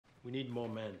We need more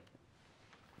men.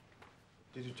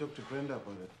 Did you talk to Brenda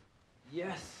about it?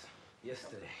 Yes,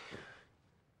 yesterday.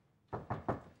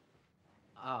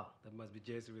 Ah, that must be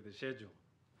Jason with the schedule.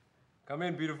 Come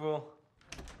in, beautiful.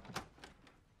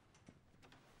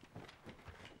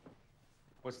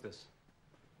 What's this?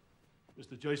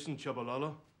 Mr. Jason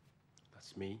Chabalala.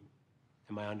 That's me.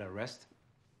 Am I under arrest?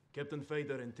 Captain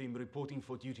Fader and team reporting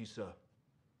for duty, sir.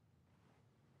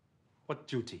 What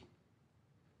duty?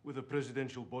 With a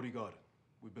presidential bodyguard.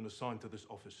 We've been assigned to this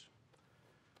office.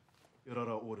 Here are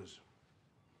our orders.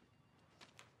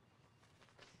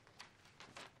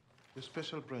 Your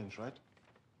special branch, right?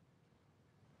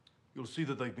 You'll see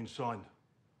that they've been signed.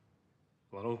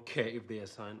 Well, I don't care if they are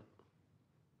signed.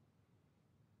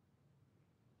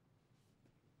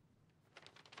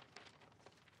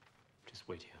 Just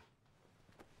wait here.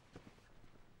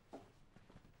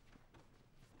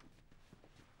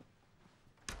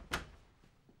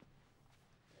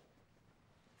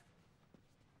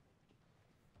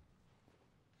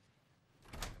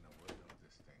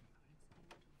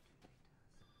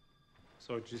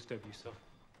 Sorry to disturb you, sir.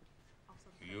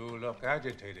 You look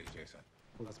agitated, Jason.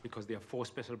 Well, that's because there are 4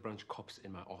 special branch cops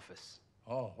in my office.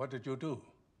 Oh, what did you do?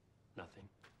 Nothing.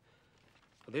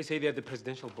 But they say they're the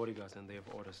presidential bodyguards and they have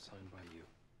orders signed by you.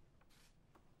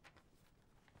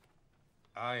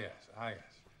 Ah, yes.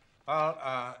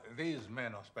 Well, these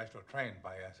men are special trained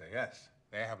by SAS.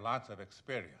 They have lots of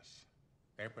experience.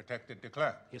 They protected the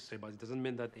clerk. Yes, sir, but it doesn't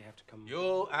mean that they have to come...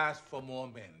 You asked for more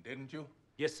men, didn't you?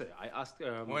 Yes, sir. I asked...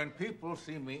 When people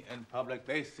see me in public,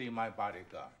 they see my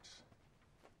bodyguards.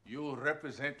 You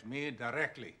represent me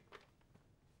directly.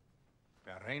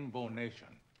 The Rainbow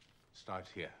Nation starts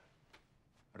here.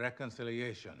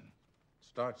 Reconciliation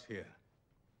starts here.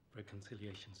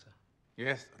 Reconciliation, sir.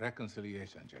 Yes,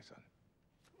 reconciliation, Jason.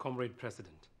 Comrade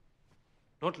President,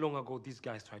 not long ago, these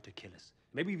guys tried to kill us.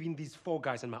 Maybe even these 4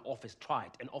 guys in my office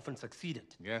tried and often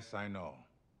succeeded. Yes, I know.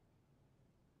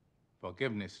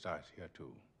 Forgiveness starts here,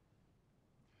 too.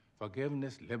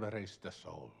 Forgiveness liberates the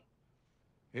soul.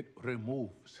 It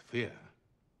removes fear.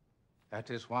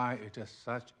 That is why it is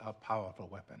such a powerful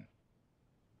weapon.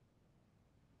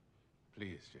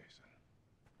 Please, Jason.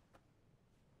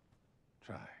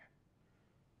 Try.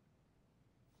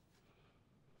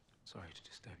 Sorry to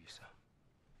disturb you, sir.